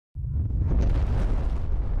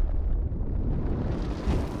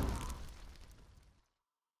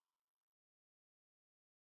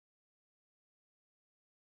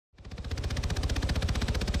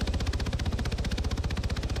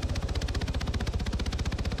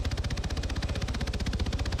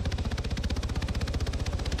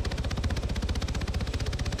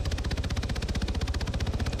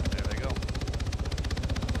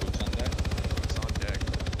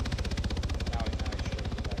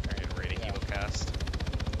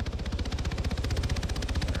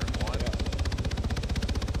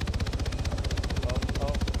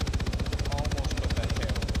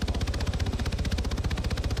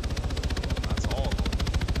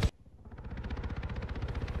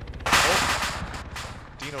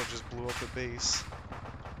Dino just blew up the base.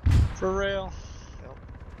 For real? Yep.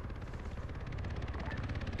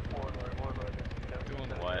 Doing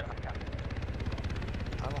what?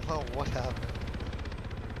 I don't know what happened.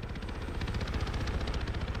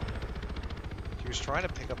 He was trying to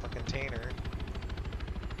pick up a container.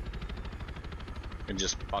 And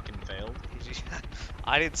just fucking failed?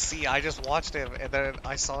 I didn't see, I just watched him, and then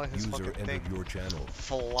I saw his User fucking thing entered your channel.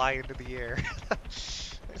 fly into the air.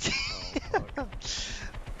 Oh, fuck.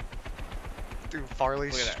 Dude,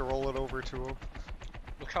 Farley's Look at that. strolling over to him.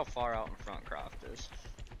 Look how far out in front Croft is.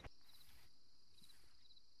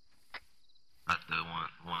 Got the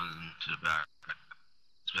one to the back.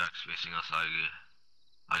 His back's facing us.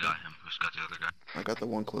 I got him. Who's got the other guy? I got the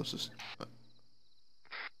one closest.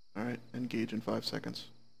 Alright, engage in 5 seconds.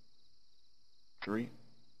 3,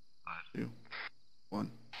 2,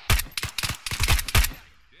 1.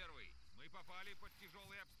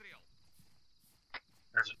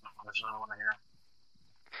 There's another one here.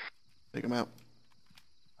 Take him out.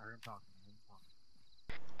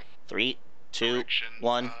 3, 2,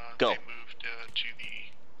 1, go. They moved to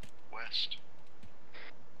the west.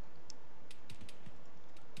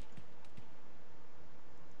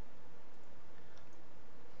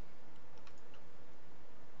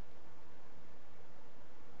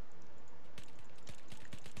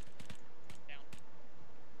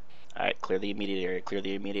 Alright, clear the immediate area, clear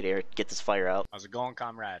the immediate area. Get this fire out. How's it going,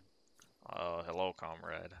 comrade? Hello,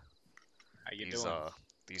 comrade. How you doing?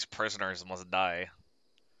 These prisoners must die.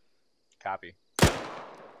 Copy.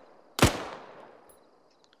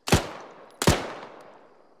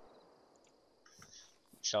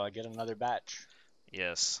 Shall I get another batch?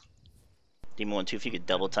 Yes. Demon 1-2, if you could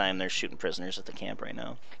double time, they're shooting prisoners at the camp right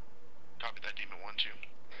now. Copy that, Demon 1-2.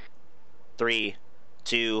 3,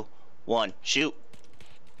 2, 1, shoot.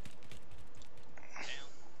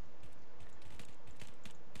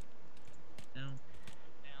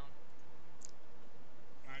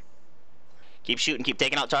 Keep shooting, keep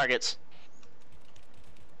taking out targets.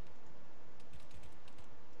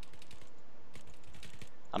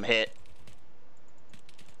 I'm hit.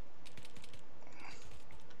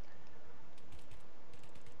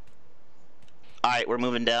 Alright, we're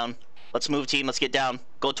moving down. Let's move, team, let's get down.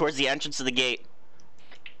 Go towards the entrance of the gate.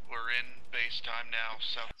 We're in base time now,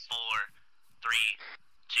 so 4, 3,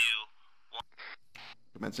 2, 1.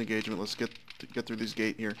 Commence engagement. Let's get through this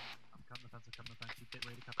gate here. I'm cutting the fence, Get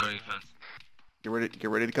ready to cut going the fence. Get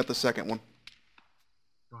ready to cut the second one.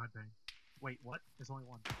 Go ahead, Bang. Wait, what? There's only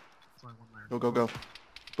one. There's only one layer. Go, go, go.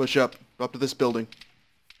 Push up to this building.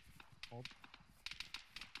 Hold.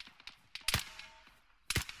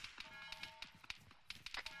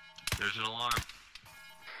 There's an alarm.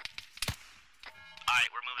 Alright,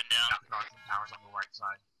 we're moving down. Towers on the right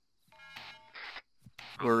side.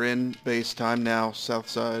 We're in base time now, south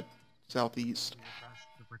side, southeast.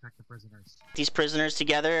 To protect the prisoners. These prisoners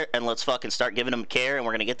together, and let's fucking start giving them care, and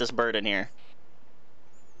we're gonna get this bird in here.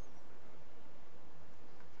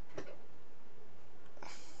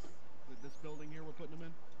 This building here we're putting them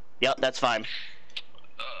in? Yep, that's fine.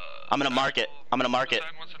 I'm gonna mark it. I'm gonna mark it.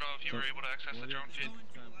 Wants to know if you were able to access the drone feed.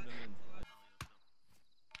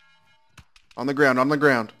 On the ground, on the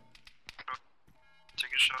ground.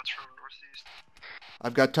 Taking shots from northeast.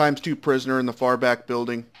 I've got ×2 prisoner in the far back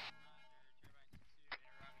building.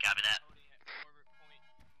 Copy that.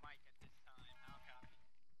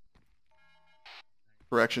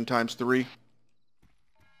 Correction, ×3.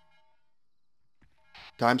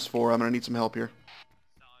 ×4, I'm gonna need some help here.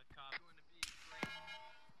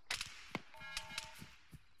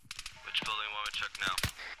 Which building want me to check now?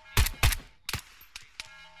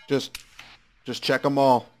 Just check them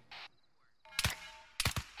all.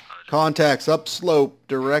 Contacts upslope,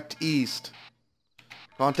 direct east.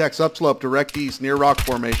 Contacts upslope, direct east, near rock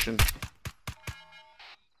formation.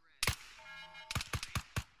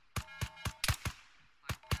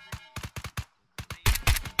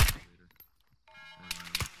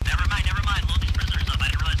 Never mind. Load these prisoners up. I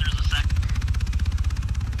didn't realize there was a second.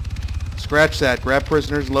 Scratch that. Grab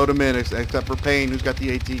prisoners, load them in, except for Payne, who's got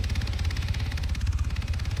the AT.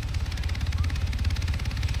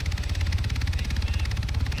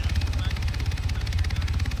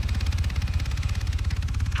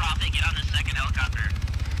 Profit, get on this second helicopter.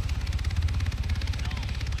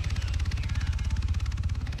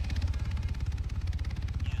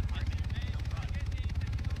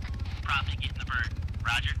 Profit, get in the bird.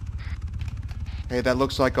 Roger. Hey, that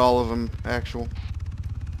looks like all of them, actual.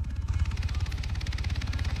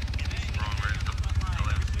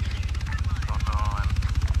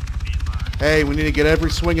 Hey, we need to get every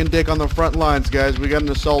swinging dick on the front lines, guys. We got an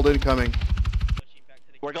assault incoming. Pushing back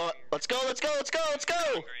to the We're going. Let's go. Let's go. Let's go. Let's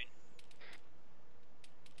go.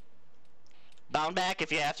 Bound back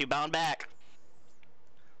if you have to. Bound back.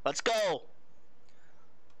 Let's go.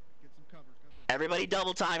 Get some cover. Everybody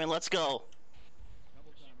double time and let's go.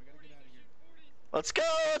 Double time. We gotta get out of here. Let's go.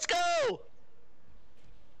 Let's go.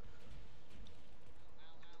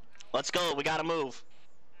 Let's go. We gotta move.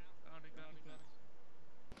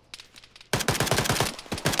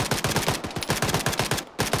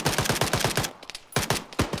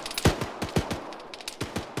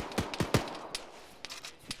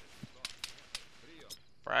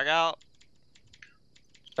 Frag out.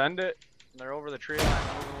 Send it. They're over the tree line,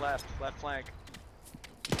 moving left flank.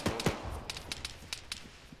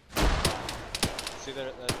 See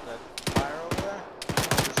that fire over there?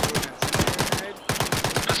 Just moving incendiary grenade.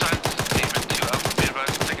 Besides Demon 2 Alpha, be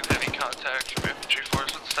advised of taking heavy contact from infantry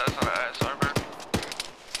force with status on IS armor.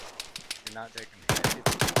 You're not taking heavy.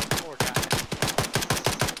 4 guys.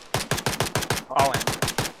 All in.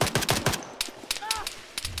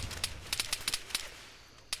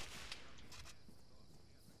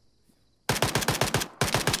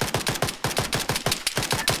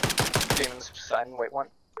 Demons, sign, wait 1.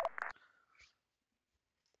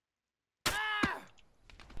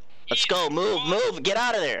 Let's go. Move. Move. Get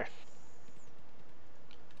out of there.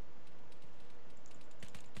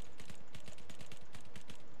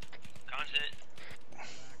 Content.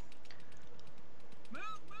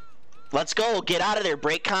 Let's go. Get out of there.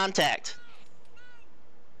 Break contact.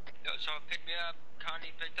 Yo, so pick me up.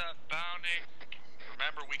 Connie picked up. Bounding.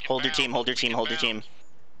 Remember, we can Hold your bound. team. Hold your team. We Hold can your team. bound.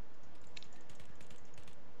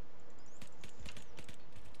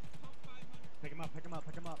 Pick him up, pick him up,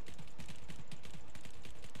 pick him up.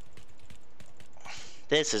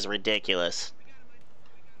 This is ridiculous.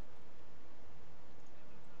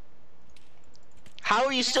 How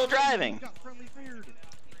are you still driving? Got friendly fired.